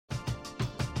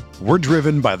We're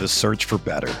driven by the search for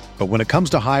better. But when it comes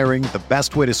to hiring, the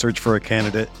best way to search for a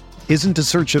candidate isn't to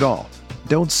search at all.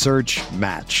 Don't search,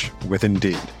 match with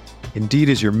Indeed. Indeed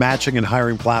is your matching and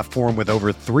hiring platform with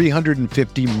over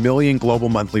 350 million global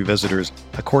monthly visitors,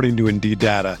 according to Indeed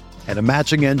data, and a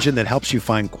matching engine that helps you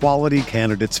find quality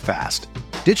candidates fast.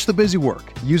 Ditch the busy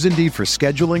work. Use Indeed for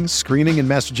scheduling, screening, and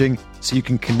messaging so you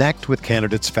can connect with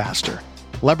candidates faster.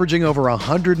 Leveraging over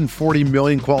 140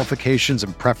 million qualifications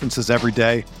and preferences every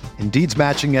day, Indeed's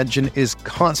matching engine is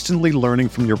constantly learning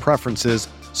from your preferences,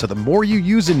 so the more you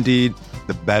use Indeed,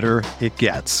 the better it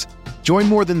gets. Join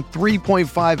more than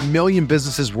 3.5 million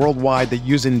businesses worldwide that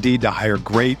use Indeed to hire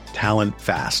great talent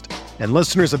fast. And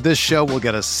listeners of this show will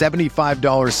get a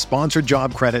 $75 sponsored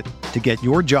job credit to get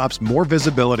your jobs more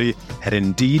visibility at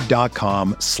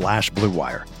Indeed.com/Blue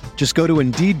Wire. Just go to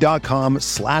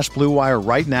Indeed.com/Blue Wire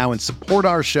right now and support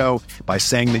our show by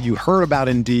saying that you heard about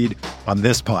Indeed on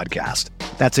this podcast.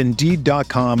 That's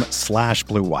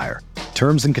Indeed.com/Blue Wire.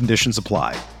 Terms and conditions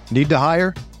apply. Need to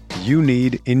hire? You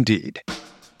need Indeed.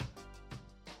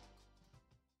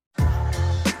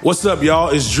 What's up, y'all?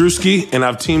 It's Drewski, and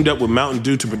I've teamed up with Mountain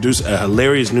Dew to produce a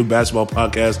hilarious new basketball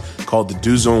podcast called The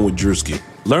Dew Zone with Drewski.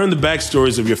 Learn the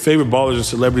backstories of your favorite ballers and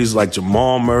celebrities like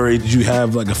Jamal Murray. Did you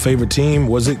have like a favorite team?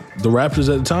 Was it the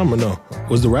Raptors at the time or no?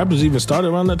 Was the Raptors even started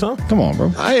around that time? Come on,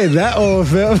 bro. I ain't that old,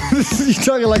 fam. You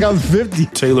talking like I'm 50.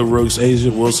 Taylor Rooks, Asia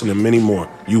Wilson, and many more.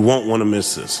 You won't want to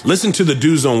miss this. Listen to The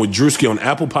Dew Zone with Drewski on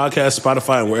Apple Podcasts,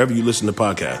 Spotify, and wherever you listen to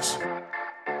podcasts.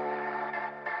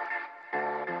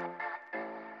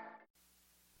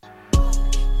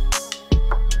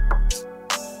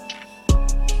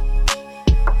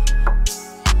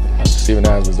 Steven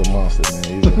Adams is a monster,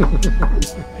 man.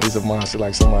 He's a monster,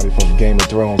 like somebody from Game of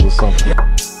Thrones or something.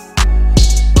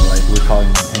 Like we call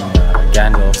him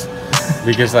Gandalf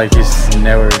because like he's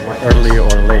never early or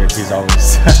late. He's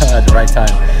always at the right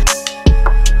time.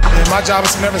 And my job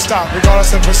is to never stop,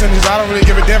 regardless of percentages. I don't really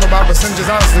give a damn about percentages,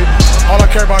 honestly. All I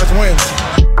care about is wins.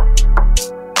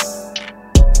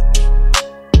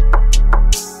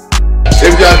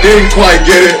 If y'all didn't quite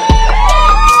get it,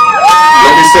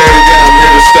 let me say it again. I'm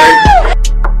here to stay.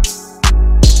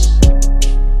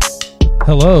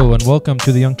 Hello and welcome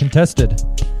to The Uncontested,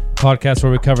 podcast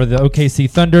where we cover the OKC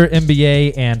Thunder,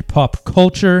 NBA, and pop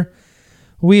culture.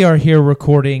 We are here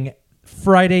recording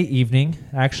Friday evening,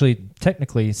 actually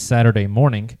technically Saturday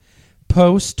morning,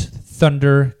 post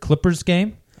Thunder Clippers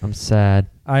game. I'm sad.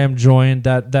 I am joined,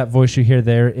 that voice you hear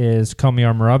there is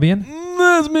Kamiar Marabian.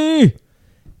 That's me.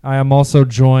 I am also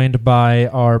joined by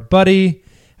our buddy.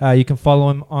 You can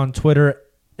follow him on Twitter.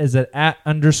 Is it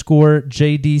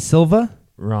 @_JD Silva?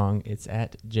 Wrong. It's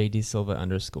 @JD Silva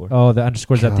 _. Oh, the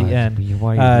underscore's at the end.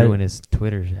 Why are you doing his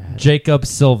Twitter? Jacob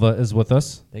Silva is with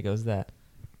us. There goes that.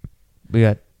 We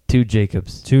got two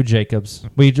Jacobs. Two Jacobs.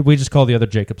 We just call the other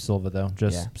Jacob Silva, though,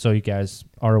 so you guys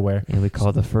are aware. And we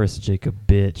call the first Jacob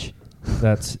bitch.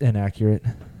 That's inaccurate.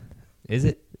 Is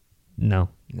it? No.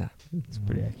 It's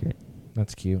pretty accurate.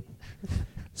 That's cute.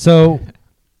 So,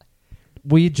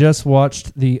 we just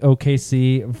watched the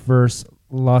OKC versus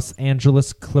Los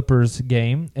Angeles Clippers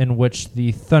game in which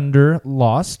the Thunder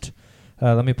lost.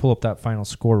 Let me pull up that final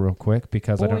score real quick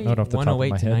because I don't know it off the top of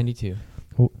my head. 108-92.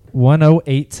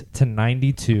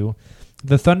 108-92.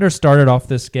 The Thunder started off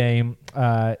this game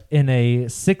in a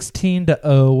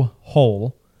 16-0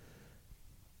 hole.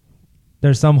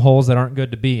 There's some holes that aren't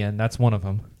good to be in. That's one of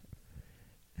them.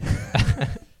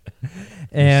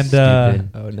 And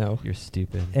oh no, you're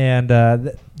stupid. And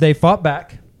they fought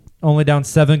back, only down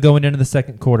 7 going into the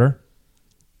second quarter.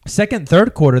 Second,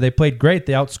 third quarter, they played great.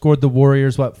 They outscored the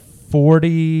Warriors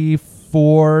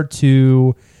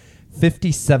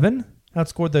 44-57.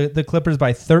 Outscored the Clippers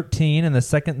by 13 in the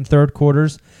second and third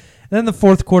quarters. And then the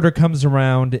fourth quarter comes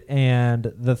around,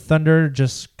 and the Thunder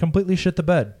just completely shit the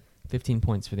bed. 15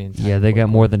 points for the entire. Yeah, they got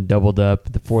more than doubled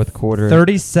up the fourth quarter.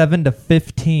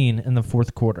 37-15 in the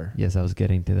fourth quarter. Yes, I was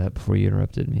getting to that before you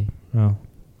interrupted me. Oh.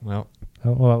 Well,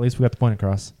 at least we got the point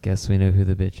across. Guess we know who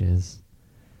the bitch is.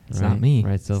 It's not me.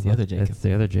 Right, Silva? It's the other Jacob. It's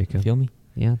the other Jacob. Feel me?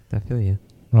 Yeah, I feel you.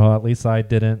 Well, at least I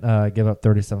didn't give up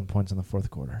 37 points in the fourth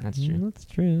quarter. That's true. That's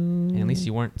true. And at least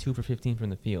you weren't 2 for 15 from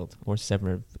the field or 7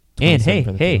 or 27 and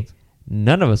from the field.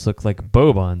 None of us look like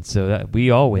Boban, so that we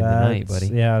all win the night, buddy.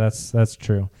 Yeah, that's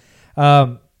true.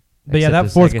 But Except yeah,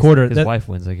 that fourth quarter, his wife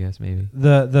wins, I guess, maybe.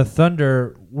 The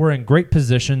Thunder were in great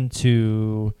position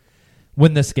to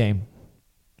win this game.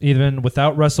 Even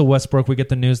without Russell Westbrook, we get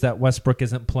the news that Westbrook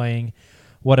isn't playing,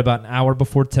 about an hour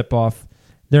before tip-off.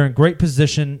 They're in great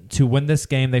position to win this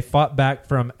game. They fought back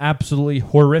from absolutely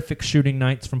horrific shooting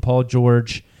nights from Paul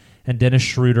George and Dennis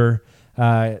Schroeder.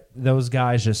 Those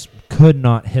guys just could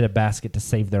not hit a basket to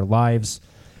save their lives.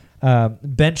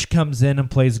 Bench comes in and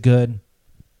plays good.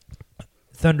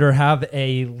 Thunder have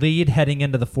a lead heading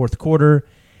into the fourth quarter,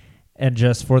 and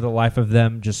just for the life of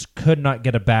them, just could not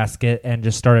get a basket and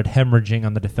just started hemorrhaging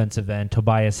on the defensive end.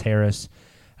 Tobias Harris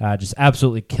just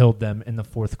absolutely killed them in the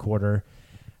fourth quarter.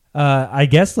 I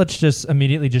guess let's just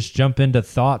immediately just jump into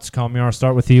thoughts. Kamiar, I'll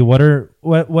start with you.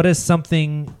 What is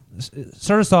something?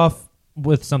 Start us off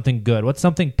with something good. What's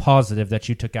something positive that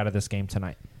you took out of this game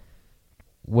tonight?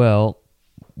 Well,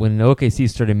 when OKC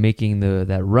started making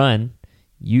that run,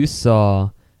 you saw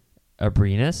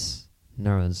Abrinas,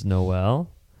 Nerlens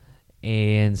Noel,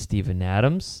 and Steven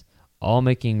Adams all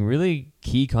making really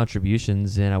key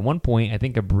contributions. And at one point, I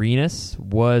think Abrinas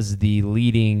was the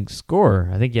leading scorer.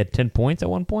 I think he had 10 points at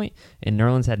one point, and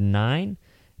Nerlens had 9.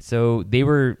 So they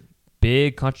were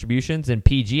big contributions, and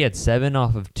PG had 7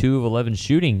 off of 2 of 11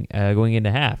 shooting going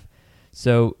into half.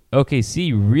 So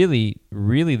OKC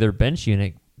really their bench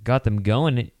unit got them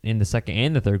going in the second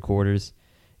and the third quarters.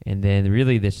 And then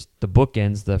really the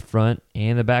bookends, the front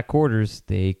and the back quarters,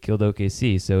 they killed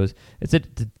OKC. So it's a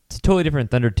totally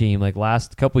different Thunder team. Like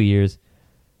last couple of years,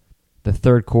 the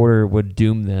third quarter would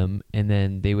doom them, and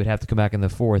then they would have to come back in the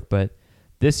fourth. But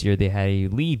this year they had a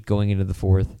lead going into the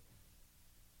fourth,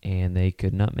 and they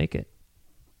could not make it.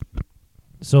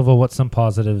 Silva, what's some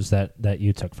positives that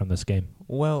you took from this game?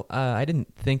 Well, I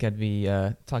didn't think I'd be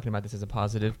talking about this as a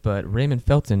positive, but Raymond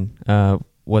Felton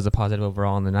was a positive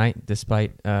overall in the night,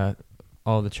 despite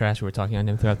all the trash we were talking on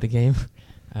him throughout the game.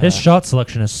 His shot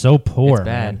selection is so poor. It's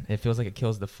bad. Man. It feels like it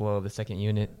kills the flow of the second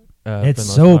unit. It's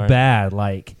so bad.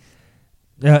 Like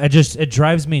it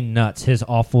drives me nuts. His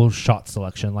awful shot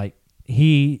selection. Like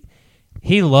he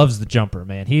loves the jumper,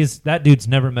 man. That dude's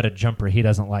never met a jumper he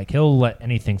doesn't like. He'll let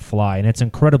anything fly, and it's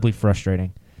incredibly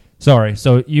frustrating. Sorry.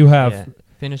 So you have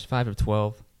finished 5 of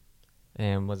 12,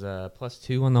 and was a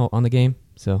 +2 on the game.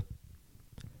 So.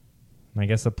 I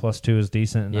guess a +2 is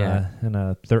decent in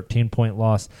a 13-point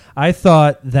loss. I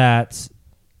thought that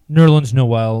Nerlens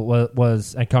Noel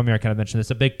was, and Kamiar kind of mentioned this,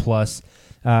 a big plus.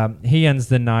 He ends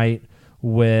the night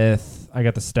with, I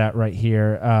got the stat right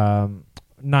here,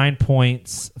 9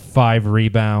 points, 5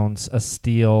 rebounds, a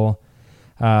steal.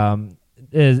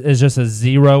 Is just a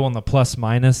 0 on the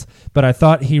plus-minus. But I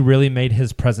thought he really made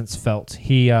his presence felt.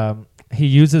 He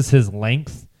uses his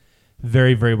length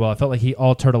very, very well. I felt like he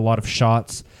altered a lot of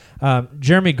shots.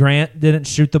 Jeremy Grant didn't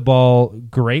shoot the ball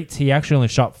great. He actually only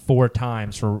shot 4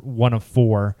 times for 1 of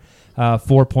 4.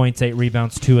 4 points, 8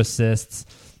 rebounds, 2 assists.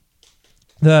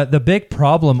 The big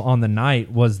problem on the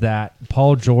night was that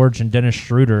Paul George and Dennis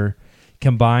Schroeder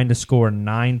combined to score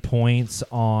 9 points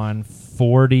on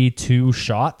 42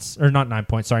 shots. Or not 9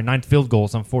 points, sorry, 9 field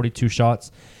goals on 42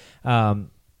 shots.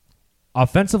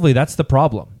 Offensively, that's the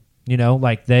problem. You know,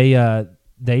 like they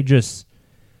just,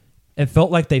 it felt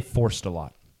like they forced a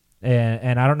lot.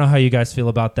 And I don't know how you guys feel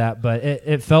about that, but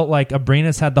it felt like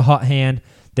Abrinas had the hot hand.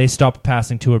 They stopped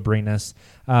passing to Abrinas.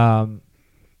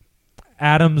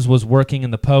 Adams was working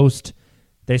in the post.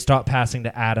 They stopped passing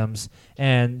to Adams.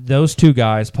 And those two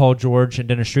guys, Paul George and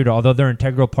Dennis Schroeder, although they're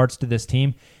integral parts to this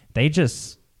team, they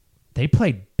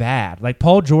played bad. Like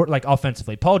Paul George, like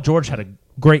offensively, Paul George had a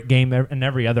great game in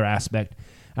every other aspect.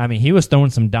 I mean, he was throwing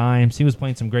some dimes. He was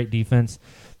playing some great defense.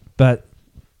 But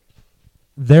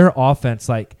their offense,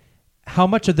 like, how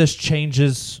much of this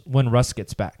changes when Russ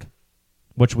gets back,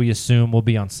 which we assume will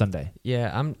be on Sunday?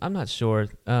 Yeah, I'm not sure.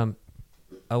 A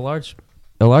large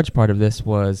part of this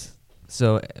was,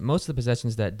 so most of the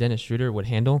possessions that Dennis Schroeder would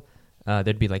handle,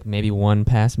 there'd be like maybe one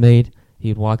pass made.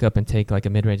 He'd walk up and take like a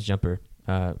mid-range jumper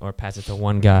or pass it to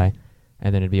one guy,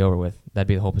 and then it'd be over with. That'd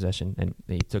be the whole possession. And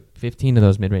he took 15 of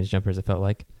those mid-range jumpers, it felt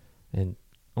like, and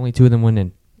only 2 of them went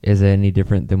in. Is it any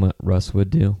different than what Russ would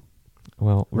do?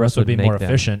 Well, Russ would be more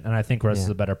efficient, and I think Russ is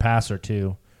a better passer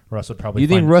too. Russ would probably. You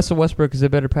think Russell Westbrook is a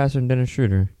better passer than Dennis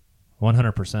Schroeder?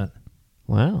 100%.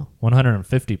 Wow.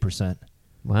 150%.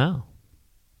 Wow.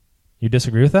 You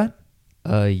disagree with that?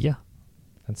 Yeah.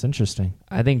 That's interesting.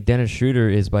 I think Dennis Schroeder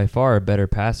is by far a better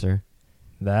passer.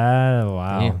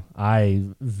 Wow. Damn. I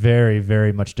very,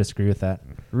 very much disagree with that.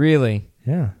 Really?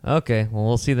 Yeah. Okay. Well,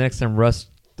 we'll see the next time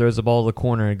Russ throws the ball to the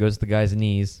corner and it goes to the guy's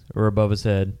knees or above his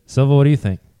head. Silva, what do you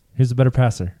think? Who's the better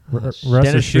passer? Russ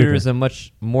Dennis or Schroeder is a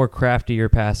much more craftier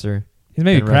passer. He's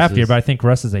maybe craftier, but I think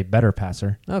Russ is a better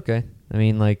passer. Okay. I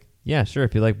mean, like, yeah, sure.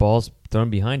 If you like balls thrown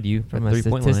behind you from a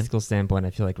 3-point statistical line. standpoint, I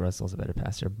feel like Russell's a better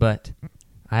passer, but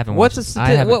I haven't What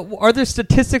are there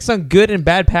statistics on good and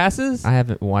bad passes? I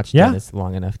haven't watched Dennis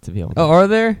long enough to be able to. Oh, are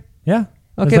there? Yeah.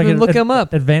 Okay, then look them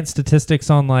up. Advanced statistics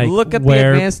on like look at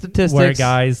where, the advanced statistics. where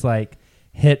guys like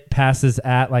hit passes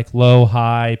at like low,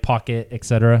 high, pocket,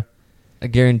 etc. I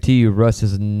guarantee you, Russ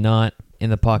is not in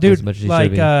the pocket as much as he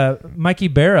should be. Mikey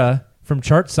Berra from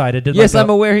Chartsided did. Yes, I'm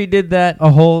aware he did that.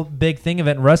 A whole big thing of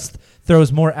it. And Russ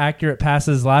throws more accurate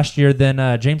passes last year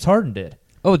than James Harden did.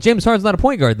 Oh, James Harden's not a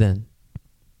point guard then.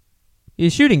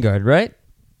 He's a shooting guard, right?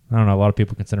 I don't know. A lot of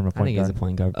people consider him a point I think guard. he's a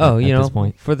point guard. Oh, at you know, this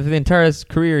point. for the entire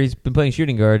career, he's been playing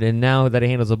shooting guard, and now that he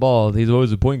handles the ball, he's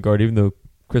always a point guard, even though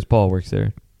Chris Paul works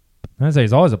there. I'd say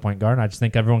he's always a point guard. I just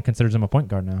think everyone considers him a point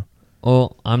guard now.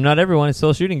 Well, I'm not everyone. It's still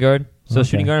a shooting guard. Still Okay.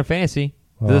 shooting guard in fantasy.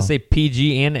 Well. Does it say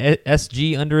PG and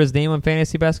SG under his name on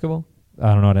fantasy basketball?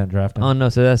 I don't know. I didn't draft him. Oh, no.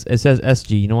 So it says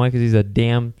SG. You know why? Because he's a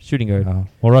damn shooting guard. Oh.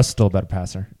 Well, Russ is still a better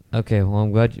passer. Okay, well,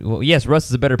 I'm glad. Well, yes, Russ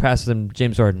is a better passer than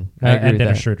James Harden. I agree and with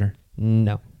Dennis that. Schroeder.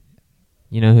 No.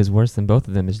 You know who's worse than both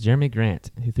of them is Jeremy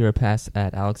Grant, who threw a pass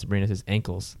at Alex Abrinas'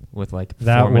 ankles with like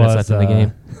 4 minutes left in the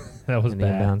game. That was in the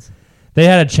bad. inbounds. They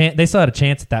had a chance. They still had a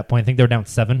chance at that point. I think they were down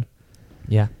 7.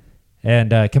 Yeah.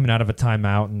 And coming out of a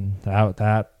timeout, and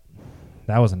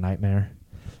that was a nightmare.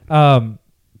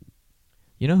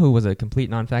 You know who was a complete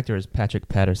non-factor is Patrick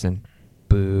Patterson.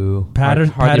 Boo. Hardly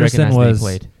Patterson recognized that he was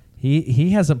played. he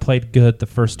hasn't played good the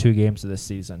first 2 games of this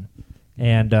season,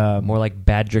 and More like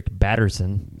Badrick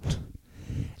Batterson.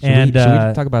 Should we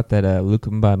talk about that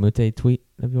Lukumba Mute tweet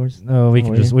of yours? No, we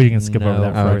can skip over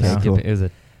that No, for okay, now. cool. It was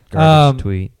a garbage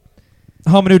tweet.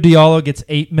 Hamidou Diallo gets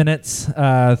 8 minutes,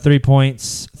 3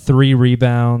 points, 3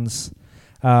 rebounds.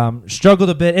 Struggled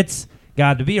a bit. It's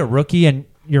got to be a rookie and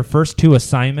your first 2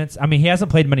 assignments. I mean, he hasn't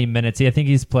played many minutes. I think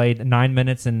he's played 9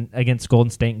 minutes against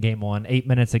Golden State in Game 1, 8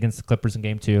 minutes against the Clippers in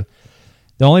Game 2.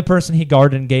 The only person he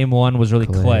guarded in Game 1 was really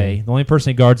Clay. The only person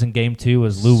he guards in Game 2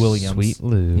 was Lou Williams. Sweet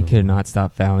Lou. He could not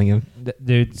stop fouling him.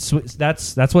 Dude,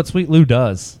 that's what Sweet Lou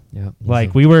does. Yep.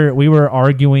 Like we were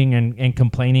arguing and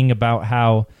complaining about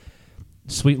how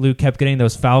Sweet Lou kept getting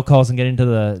those foul calls and getting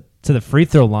to the free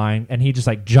throw line, and he just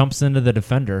like jumps into the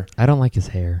defender. I don't like his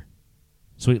hair.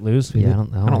 Sweet Lou's. Yeah,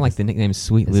 I don't like the nickname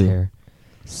Sweet his Lou. hair.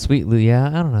 Sweet Lou. Yeah,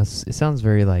 I don't know. It sounds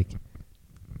very like.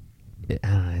 I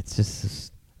don't know. It's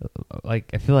just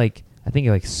like I think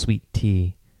of like sweet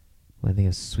tea when I think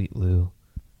of Sweet Lou.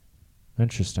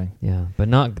 Interesting. Yeah, but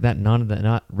not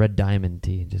Red Diamond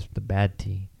tea, just the bad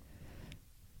tea.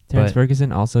 Terrence But-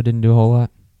 Ferguson also didn't do a whole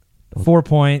lot. 4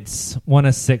 points, 1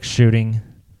 of 6 shooting.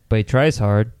 But he tries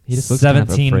hard. He just looks kind of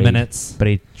 17 afraid. minutes. But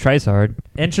he tries hard.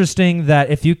 Interesting that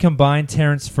if you combine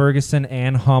Terrence Ferguson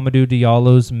and Hamidou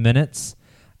Diallo's minutes,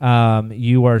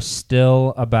 you are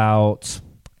still about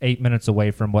 8 minutes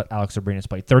away from what Alex Abrinas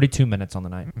played. 32 minutes on the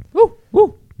night.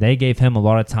 Woo! They gave him a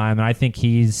lot of time, and I think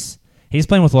he's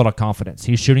playing with a lot of confidence.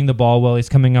 He's shooting the ball well. He's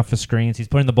coming off the screens. He's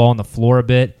putting the ball on the floor a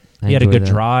bit. He had a enjoy good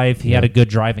that. drive. He had a good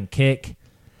drive and kick.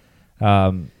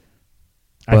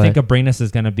 I think Abrinas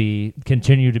is going to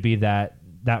continue to be that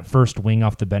first wing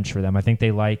off the bench for them. I think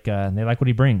they like what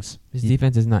he brings. His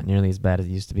defense is not nearly as bad as it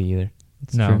used to be either.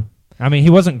 No, true. I mean he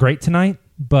wasn't great tonight,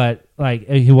 but like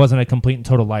he wasn't a complete and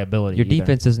total liability. Your either.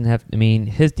 defense doesn't have. I mean,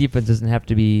 his defense doesn't have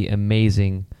to be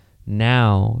amazing.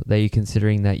 Now that you're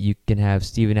considering that you can have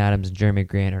Steven Adams and Jeremy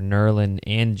Grant, or Nerlens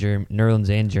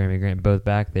and Jeremy Grant both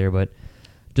back there, but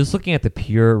just looking at the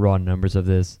pure raw numbers of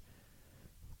this,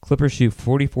 Clippers shoot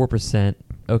 44%,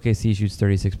 OKC shoots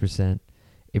 36%.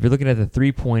 If you're looking at the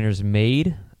 3-pointers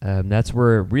made, that's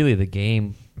where really the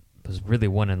game was really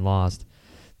won and lost.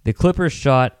 The Clippers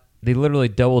shot, they literally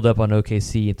doubled up on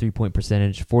OKC in 3-point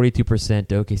percentage, 42%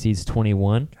 to OKC's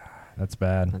 21%. That's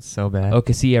bad. That's so bad.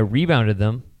 OKC rebounded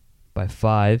them by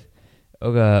 5.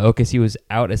 OKC was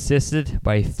out-assisted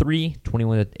by 3,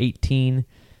 21-18.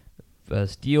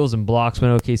 Steals and blocks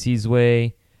went OKC's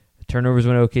way. Turnovers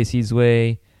went OKC's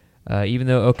way. Even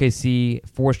though OKC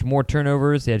forced more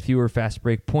turnovers, they had fewer fast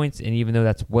break points, and even though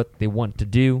that's what they want to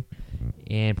do,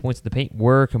 and points in the paint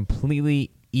were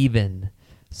completely even.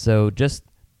 So just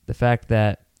the fact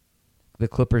that the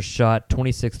Clippers shot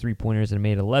 26 3-pointers and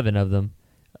made 11 of them,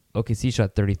 OKC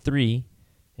shot 33,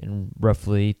 and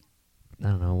roughly, I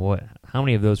don't know how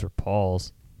many of those were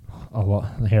Paul's. Oh, well,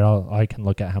 here I can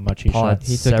look at how much he Paul shot. had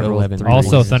several 11 3-pointers.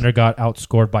 Also, Thunder got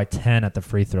outscored by 10 at the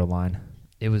free throw line.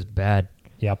 It was bad.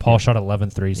 Yeah, Paul shot 11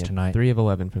 threes Yeah, tonight. 3 of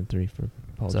 11 from 3 for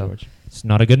Paul So- George. It's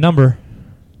not a good number.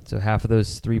 So half of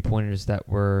those 3-pointers that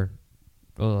were,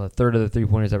 a third of the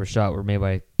 3-pointers that were shot were made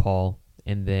by Paul,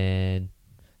 and then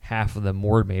half of them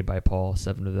were made by Paul,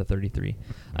 7 of the 33.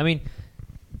 I mean,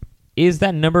 is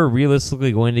that number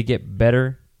realistically going to get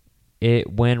better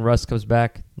when Russ comes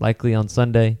back, likely on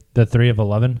Sunday? The 3 of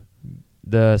 11.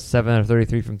 The 7 of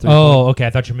 33 from 3. Oh, okay.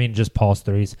 I thought you mean just Paul's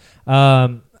threes.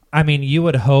 I mean, you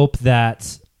would hope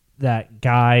that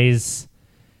guys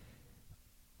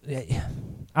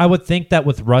I would think that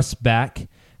with Russ back,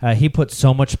 he put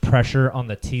so much pressure on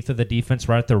the teeth of the defense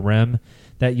right at the rim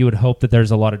that you would hope that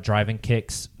there's a lot of driving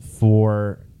kicks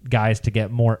for guys to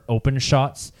get more open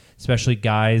shots, especially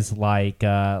guys like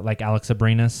Alex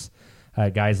Abrinas,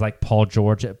 guys like Paul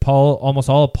George. Almost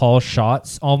all of Paul's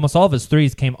shots, almost all of his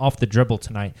threes came off the dribble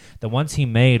tonight. The ones he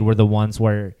made were the ones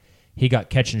where he got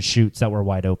catch and shoots that were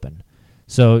wide open.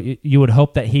 So you would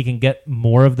hope that he can get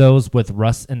more of those with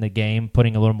Russ in the game,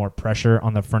 putting a little more pressure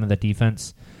on the front of the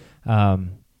defense. But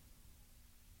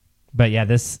yeah,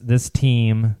 this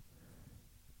team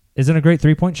isn't a great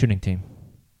three-point shooting team.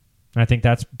 And I think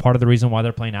that's part of the reason why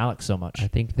they're playing Alex so much. I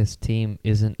think this team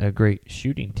isn't a great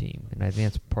shooting team, and I think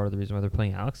that's part of the reason why they're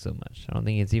playing Alex so much. I don't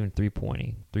think it's even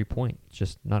three-point. It's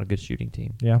just not a good shooting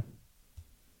team. Yeah.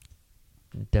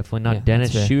 Definitely not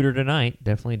Dennis Shooter tonight.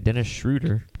 Definitely Dennis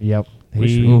Schroeder. Yep.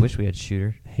 Wish we had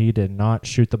Shooter. He did not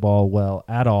shoot the ball well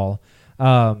at all.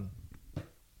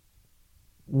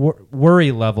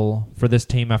 Worry level for this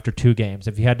team after 2 games.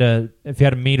 If you had a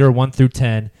meter 1 through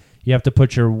 10, you have to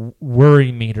put your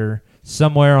worry meter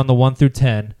somewhere on the 1 through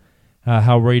 10.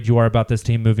 How worried you are about this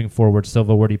team moving forward.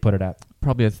 Silva, where do you put it at?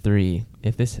 Probably a 3.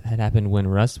 If this had happened when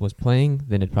Russ was playing,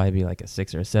 then it'd probably be like a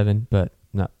 6 or a 7. But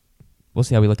no, we'll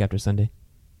see how we look after Sunday.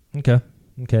 Okay.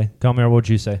 Kalmir, what would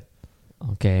you say?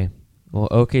 Okay. Well,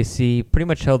 OKC pretty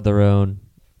much held their own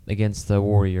against the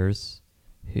Warriors,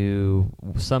 who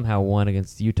somehow won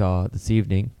against Utah this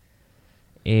evening.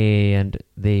 And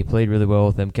they played really well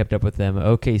with them, kept up with them.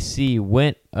 OKC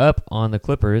went up on the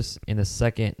Clippers in the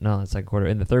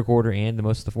third quarter and the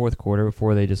most of the fourth quarter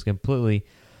before they just completely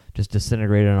just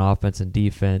disintegrated on offense and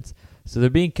defense. So they're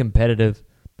being competitive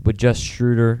with just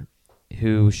Schroeder,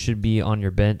 who should be on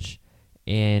your bench,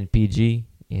 and PG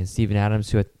and Steven Adams,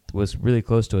 who was really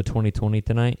close to a 20-20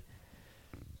 tonight.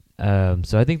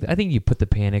 So I think you put the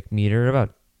panic meter at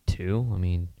about 2. I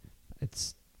mean,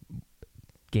 it's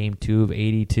game 2 of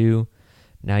 82.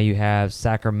 Now you have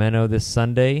Sacramento this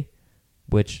Sunday,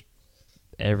 which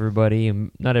not everybody,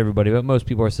 but most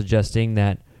people are suggesting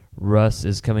that Russ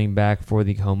is coming back for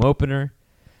the home opener.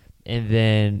 And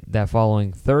then that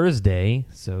following Thursday,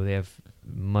 so they have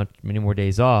many more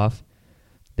days off,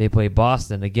 they play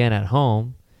Boston again at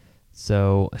home.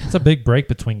 So it's a big break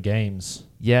between games.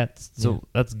 Yeah,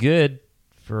 that's good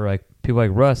for like people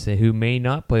like Russ, who may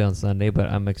not play on Sunday, but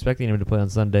I'm expecting him to play on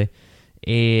Sunday.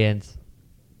 And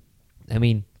I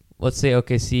mean, let's say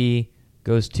OKC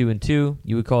goes 2-2,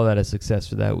 you would call that a success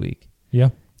for that week. Yeah,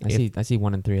 I see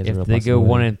 1 and 3 as a real possibility. If they go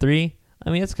 1 and 3, I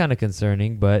mean, that's kind of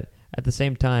concerning, but at the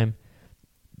same time,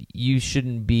 you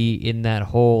shouldn't be in that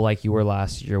hole like you were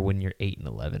last year when you're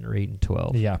 8-11 or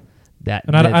 8-12. Yeah,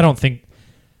 I don't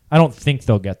think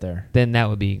they'll get there. Then that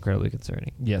would be incredibly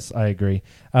concerning. Yes, I agree.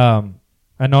 And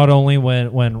not only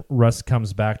when Russ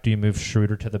comes back do you move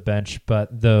Schroeder to the bench,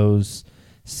 but those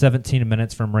 17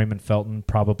 minutes from Raymond Felton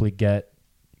probably get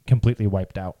completely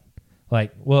wiped out.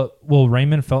 Like, will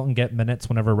Raymond Felton get minutes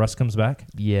whenever Russ comes back?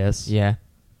 Yes. Yeah.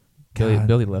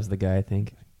 Billy loves the guy, I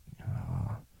think.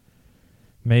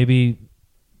 Maybe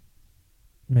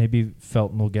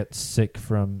Felton will get sick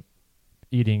from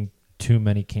eating too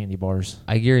many candy bars.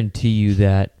 I guarantee you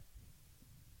that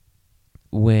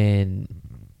when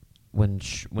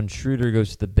Schroeder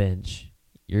goes to the bench,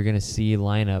 you're going to see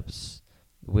lineups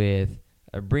with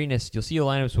Abrinas. You'll see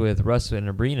lineups with Russ and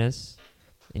Abrinas,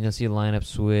 and you'll see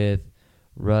lineups with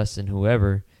Russ and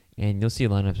whoever, and you'll see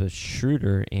lineups with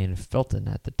Schroeder and Felton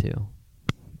at the 2.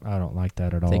 I don't like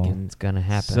that at all. It's going to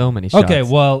happen. So many shots. Okay,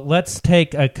 well, let's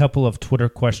take a couple of Twitter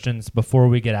questions before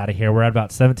we get out of here. We're at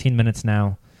about 17 minutes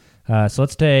now. So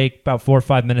let's take about 4 or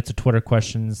 5 minutes of Twitter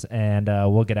questions, and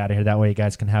we'll get out of here. That way you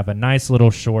guys can have a nice little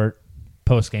short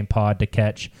post-game pod to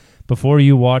catch before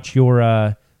you watch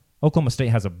your Oklahoma State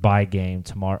has a bye game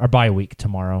tomorrow, or bye week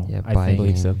tomorrow. Yeah, I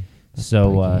believe so.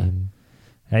 So,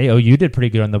 hey, OU did pretty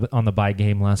good on the bye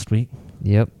game last week.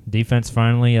 Yep. Defense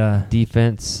finally.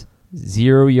 Defense,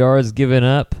 0 yards given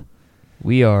up.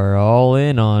 We are all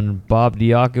in on Bob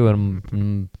Diaco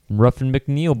and Ruffin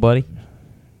McNeil, buddy.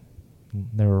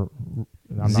 They were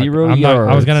 0 yards.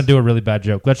 I was going to do a really bad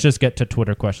joke. Let's just get to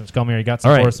Twitter questions. Come here, you got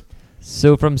some for us?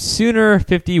 So from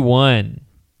Sooner51,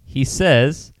 he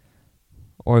says,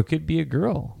 or it could be a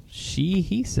girl.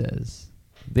 He says.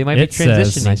 They might be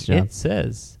transitioning. Nice job. It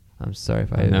says. I'm sorry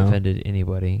if I offended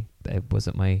anybody. That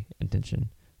wasn't my intention.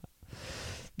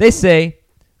 They say,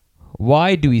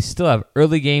 why do we still have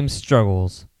early game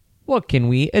struggles? What can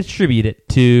we attribute it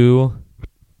to?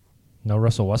 No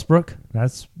Russell Westbrook?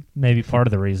 That's maybe part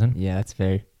of the reason. Yeah, that's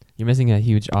fair. You're missing a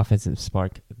huge offensive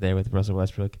spark there with Russell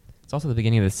Westbrook. It's also the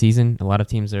beginning of the season. A lot of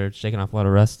teams are shaking off a lot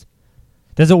of rust.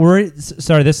 Does it worry?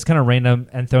 Sorry, this is kind of random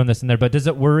and throwing this in there, but does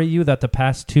it worry you that the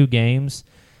past 2 games,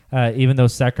 even though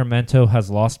Sacramento has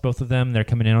lost both of them, they're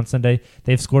coming in on Sunday,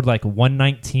 they've scored like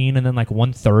 119 and then like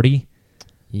 130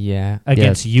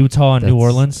 against Utah and New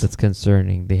Orleans? That's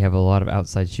concerning. They have a lot of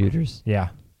outside shooters. Yeah.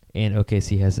 And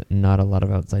OKC has not a lot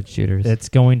of outside shooters. It's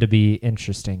going to be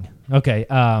interesting. Okay.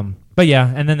 But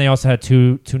yeah, and then they also had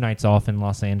two nights off in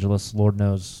Los Angeles. Lord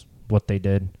knows what they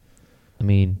did. I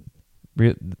mean,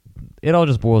 it all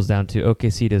just boils down to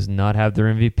OKC does not have their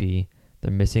MVP.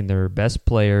 They're missing their best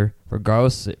player,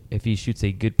 regardless if he shoots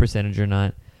a good percentage or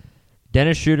not.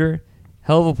 Dennis Schroeder,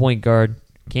 hell of a point guard,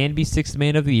 can be 6th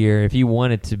man of the year if he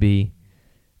wanted to be.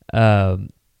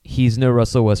 He's no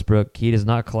Russell Westbrook. He does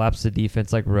not collapse the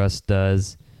defense like Russ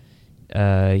does.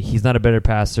 He's not a better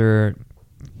passer.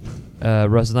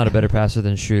 Russ is not a better passer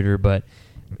than Schroeder, but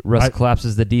Russ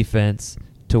collapses the defense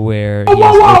to where he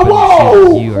has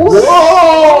open shooters.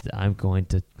 I'm going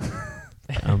to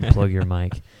unplug your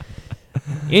mic.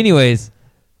 Anyways,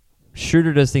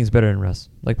 Schroeder does things better than Russ,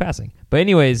 like passing. But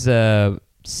anyways,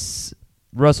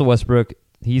 Russell Westbrook,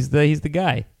 he's the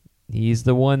guy. He's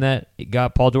the one that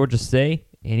got Paul George to stay,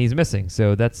 and he's missing.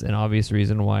 So that's an obvious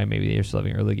reason why maybe they're still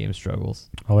having early game struggles.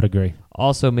 I would agree.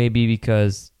 Also, maybe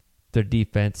because their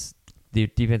defensive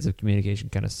communication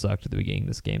kind of sucked at the beginning of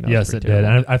this game. Yes, it did.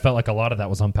 And I felt like a lot of that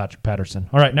was on Patrick Patterson.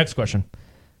 All right, next question.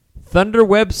 Thunder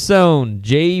Webstone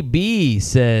JB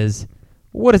says,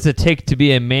 what does it take to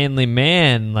be a manly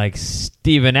man like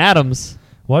Steven Adams?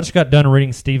 Well, I just got done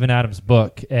reading Steven Adams'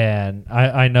 book, and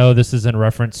I know this is in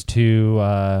reference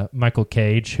to Michael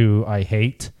Cage, who I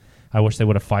hate. I wish they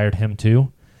would have fired him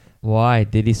too. Why?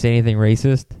 Did he say anything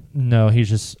racist? No, he's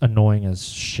just annoying as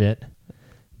shit.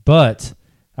 But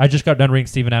I just got done reading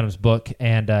Steven Adams' book,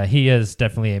 and he is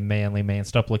definitely a manly man.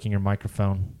 Stop licking your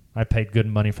microphone. I paid good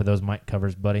money for those mic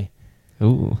covers, buddy.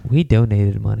 Ooh, we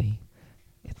donated money.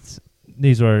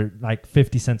 These were like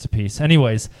 50 cents a piece.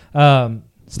 Anyways,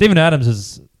 Steven Adams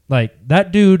is like,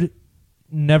 that dude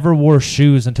never wore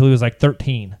shoes until he was like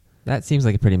 13. That seems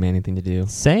like a pretty manly thing to do.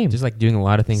 Same. Just like doing a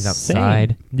lot of things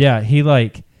outside. Yeah, he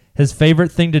like, his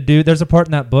favorite thing to do, there's a part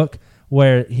in that book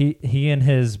where he and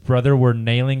his brother were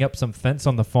nailing up some fence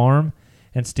on the farm,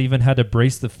 and Steven had to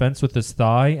brace the fence with his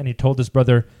thigh, and he told his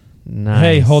brother,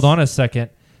 hey, hold on a second.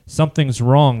 Something's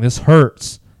wrong. This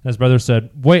hurts. And his brother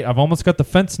said, wait, I've almost got the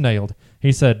fence nailed.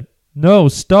 He said, no,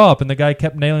 stop. And the guy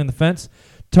kept nailing the fence.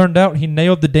 Turned out he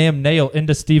nailed the damn nail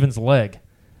into Steven's leg.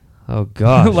 Oh,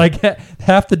 God. Like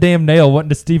half the damn nail went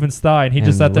into Steven's thigh, and he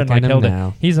just sat there and like held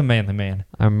it. He's a manly man.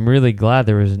 I'm really glad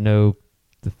there was no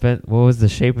defense. What was the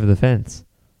shape of the fence?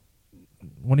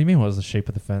 What do you mean, what was the shape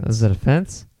of the fence? Was it a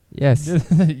fence? Yes.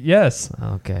 Yes.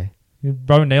 Okay. You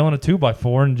probably nailing a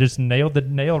 2x4 and just nailed the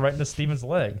nail right into Steven's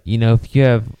leg. You know, if you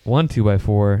have one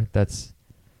 2x4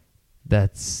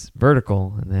 that's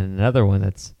vertical, and then another one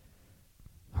that's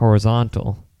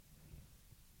horizontal.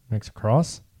 Makes a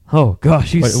cross? Oh,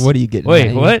 gosh. What are you getting Wait,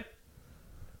 at? what?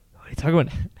 What are you talking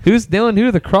about? Who's nailing who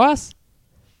to the cross?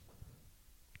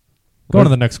 Go on to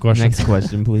the next question. Next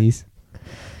question, please.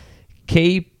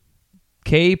 K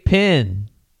Pin.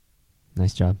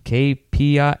 Nice job.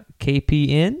 KPN?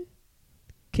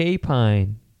 K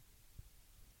Pine.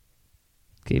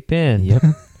 K Pin. Yep.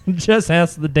 Just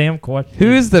ask the damn question.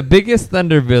 Who's the biggest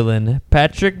Thunder villain?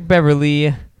 Patrick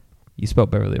Beverly. You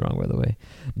spelled Beverly wrong, by the way.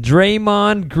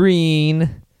 Draymond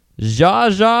Green,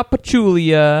 Jaja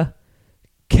Pachulia,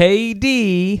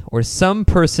 KD, or some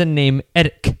person named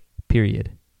Edic,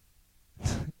 period.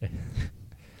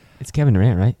 It's Kevin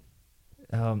Durant, right?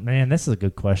 Oh, man, this is a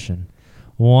good question.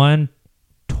 One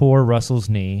tore Russell's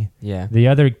knee. Yeah. The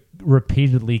other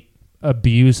repeatedly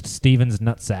abused Steven's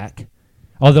nutsack.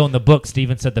 Although in the book,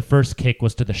 Steven said the first kick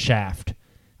was to the shaft.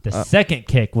 The second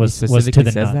kick was to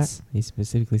the nuts. That? He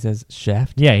specifically says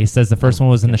shaft? Yeah, he says the first one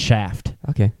was in the shaft.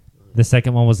 Okay. The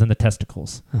second one was in the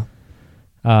testicles.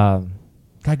 Oh.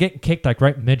 God, getting kicked like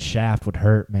right mid-shaft would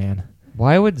hurt, man.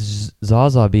 Why would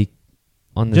Zaza be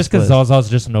on this Just because list? Zaza's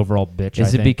just an overall bitch,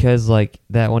 Is it because like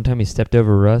that one time he stepped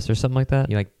over Russ or something like that?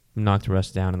 He like knocked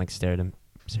Russ down and like stared him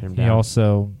He down.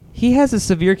 also... He has a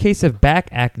severe case of back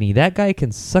acne. That guy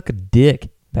can suck a dick.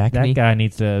 Back That knee? guy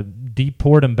needs to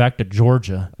deport him back to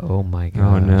Georgia. Oh my gosh.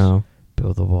 Oh no.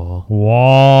 Build a wall.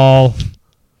 Wall.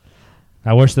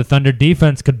 I wish the Thunder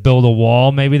defense could build a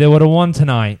wall. Maybe they would have won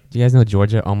tonight. Do you guys know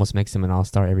Georgia almost makes him an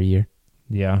all-star every year?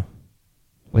 Yeah.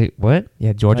 Wait, what?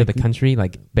 Yeah, Georgia, Like- the country,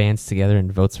 like bands together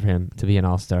and votes for him to be an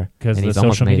all-star. Because And the he's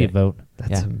almost social made media it. vote.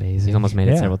 That's Yeah. amazing. He's almost made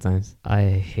it Yeah. several times. I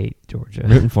hate Georgia.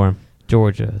 Rooting for him.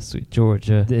 Georgia, sweet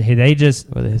Georgia. They just...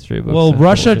 Or the history books. Well, on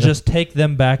Russia Georgia. just take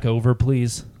them back over,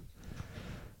 please.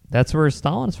 That's where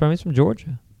Stalin is from. He's from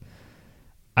Georgia.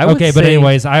 But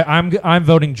anyways, I'm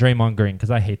voting Draymond Green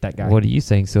because I hate that guy. What are you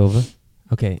saying, Silva?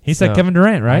 Okay. He said Kevin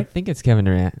Durant, I right? think it's Kevin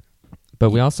Durant. But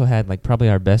we also had like probably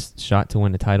our best shot to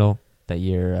win the title that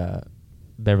year.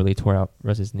 Beverly tore out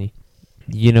Russ's knee.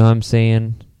 You know what I'm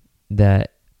saying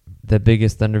that the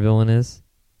biggest Thunder villain is?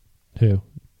 Who?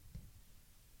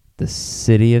 The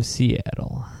city of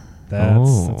Seattle.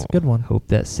 That's a good one. Hope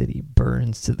that city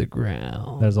burns to the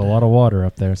ground. There's a lot of water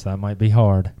up there, so that might be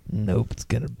hard. Nope, it's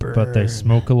going to burn. But they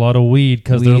smoke a lot of weed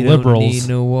because they're We liberals. don't need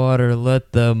no water.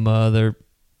 Let the mother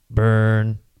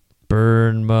burn.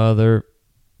 Burn, mother.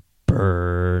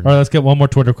 Burn. All right, let's get one more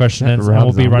Twitter question in, and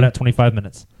we'll be right at 25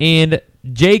 minutes. And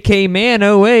JK Man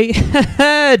 08.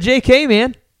 JK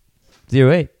Man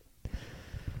 08.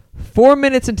 4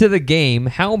 minutes into the game,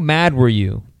 how mad were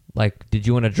you? Like, did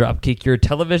you want to drop kick your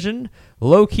television?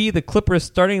 Low key, the Clippers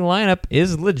starting lineup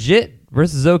is legit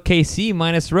versus OKC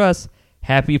minus Russ.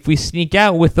 Happy if we sneak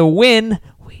out with a win.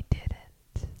 We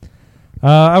didn't.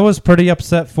 I was pretty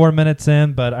upset 4 minutes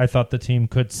in, but I thought the team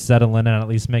could settle in and at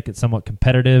least make it somewhat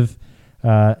competitive.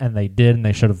 And they did, and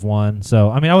they should have won. So,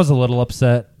 I mean, I was a little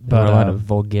upset. But There were a lot of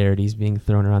vulgarities being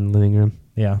thrown around the living room.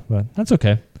 Yeah, but that's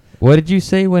okay. What did you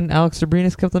say when Alex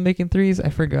Sabrinas kept on making threes? I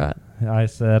forgot. I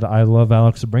said, I love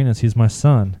Alex Sabrinas. He's my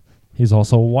son. He's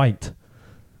also white.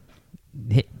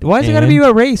 Why is it got to be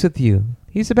a race with you?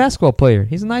 He's a basketball player.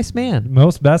 He's a nice man.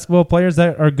 Most basketball players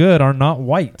that are good are not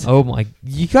white. Oh, my.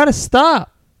 You got to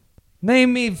stop.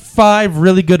 Name me 5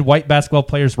 really good white basketball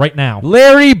players right now.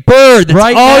 Larry Bird. That's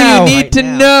Right all now. you need to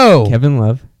know. Kevin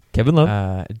Love. Kevin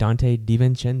Love. Dante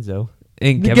DiVincenzo.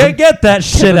 And Kevin, Get that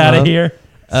shit Kevin out of Love. here.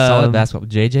 Solid basketball.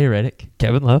 JJ Redick.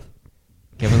 Kevin Love.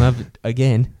 Kevin Love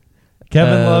again.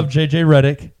 Kevin Love, JJ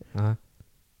Redick.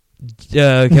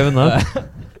 Kevin Love.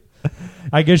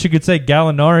 I guess you could say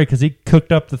Gallinari because he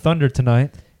cooked up the Thunder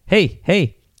tonight.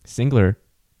 Hey. Singler.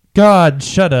 God,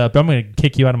 shut up. I'm going to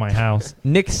kick you out of my house.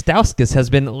 Nick Stauskas has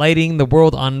been lighting the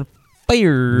world on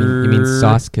fire. You mean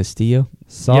Sauce Castillo?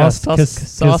 Sauce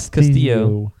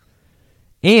Castillo.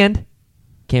 And,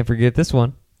 can't forget this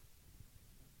one.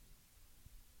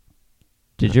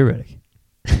 JJ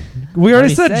Redick. We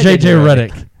already said JJ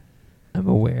Redick. I'm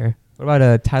aware. What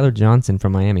about Tyler Johnson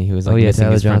from Miami, who was like missing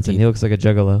Tyler his front Johnson. teeth? He looks like a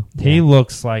juggalo. He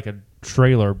looks like a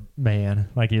trailer man.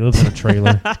 Like he lives in a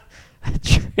trailer.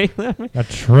 A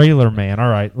trailer man. All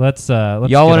right, let's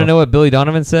Y'all want to know what Billy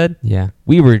Donovan said? Yeah.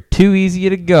 We were too easy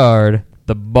to guard.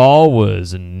 The ball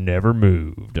was never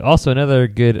moved. Also, another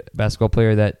good basketball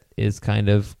player that is kind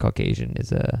of Caucasian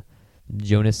is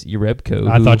Jonas Jerebko.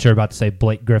 I thought you were about to say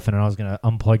Blake Griffin, and I was going to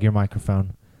unplug your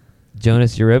microphone.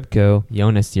 Jonas Jerebko.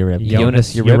 Jonas Jerebko.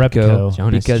 Jonas Jerebko.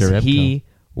 Jonas Because Jerebko. he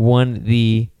won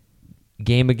the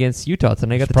game against Utah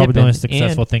tonight. Got the Probably the tip only in.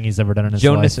 successful And thing he's ever done in his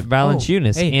Jonas life.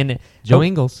 Valanciunas. hey, And Joe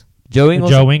Ingles. Joe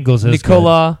Ingles. Joe Ingles is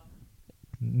Nikola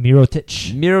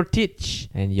Mirotic. Mirotic.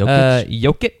 And Jokic.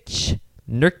 Jokic.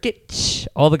 Nurkic.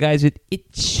 All the guys with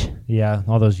itch. Yeah,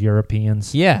 all those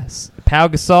Europeans. Yes. Pau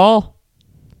Gasol.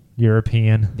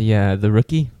 European. The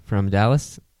rookie from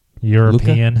Dallas.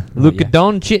 European. Luka yeah.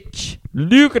 Doncic.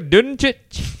 Luka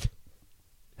Doncic.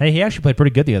 Hey, he actually played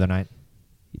pretty good the other night.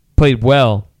 Played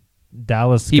well.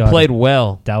 Dallas got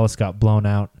blown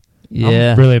out.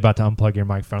 Yeah. I'm really about to unplug your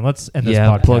microphone. Let's end this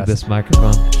podcast. Plug this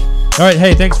microphone. All right,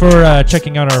 hey, thanks for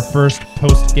checking out our first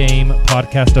post-game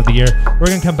podcast of the year. We're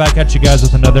going to come back at you guys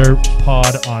with another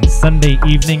pod on Sunday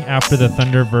evening after the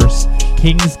Thunder vs.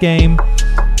 Kings game.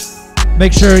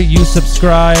 Make sure you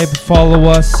subscribe, follow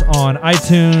us on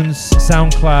iTunes,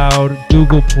 SoundCloud,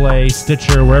 Google Play,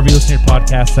 Stitcher, wherever you listen to your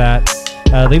podcasts at.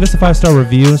 Leave us a 5-star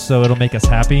review so it'll make us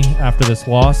happy after this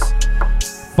loss.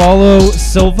 Follow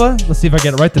Silva. Let's see if I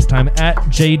get it right this time. At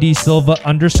JD Silva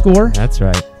 _. That's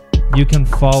right. You can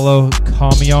follow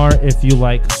Kamiar if you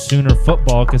like Sooner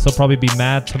football because he'll probably be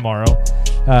mad tomorrow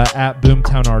at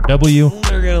Boomtown RW.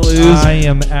 They're going to lose. I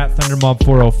am at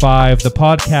ThunderMob405. The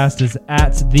podcast is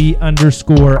at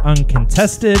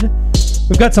 _uncontested.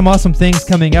 We've got some awesome things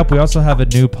coming up. We also have a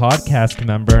new podcast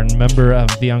member and member of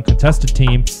the Uncontested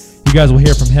team. You guys will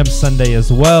hear from him Sunday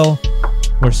as well.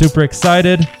 We're super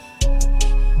excited,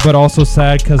 but also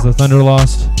sad because the Thunder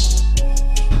lost.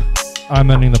 I'm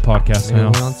ending the podcast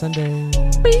now. On Sunday.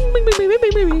 Bing, bing, bing, bing,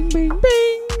 bing, bing, bing,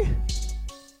 bing.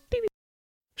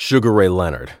 Sugar Ray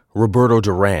Leonard, Roberto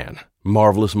Duran,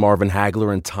 Marvelous Marvin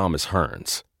Hagler, and Thomas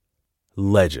Hearns.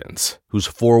 Legends, whose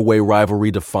four-way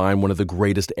rivalry defined one of the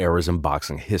greatest eras in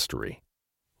boxing history.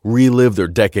 Relive their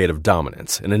decade of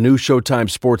dominance in a new Showtime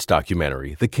sports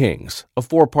documentary, The Kings, a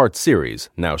 4-part series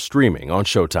now streaming on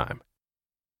Showtime.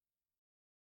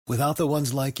 Without the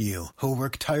ones like you, who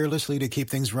work tirelessly to keep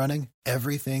things running,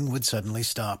 everything would suddenly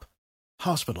stop.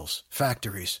 Hospitals,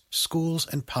 factories, schools,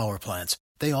 and power plants,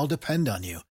 they all depend on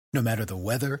you. No matter the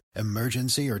weather,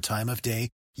 emergency, or time of day,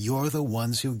 you're the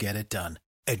ones who get it done.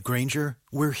 At Grainger,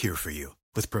 we're here for you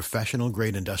with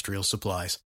professional-grade industrial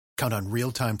supplies. Count on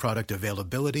real-time product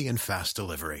availability and fast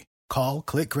delivery. Call,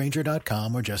 click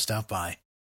Grainger.com, or just stop by.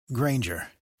 Grainger,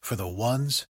 for the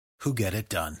ones who get it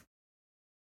done.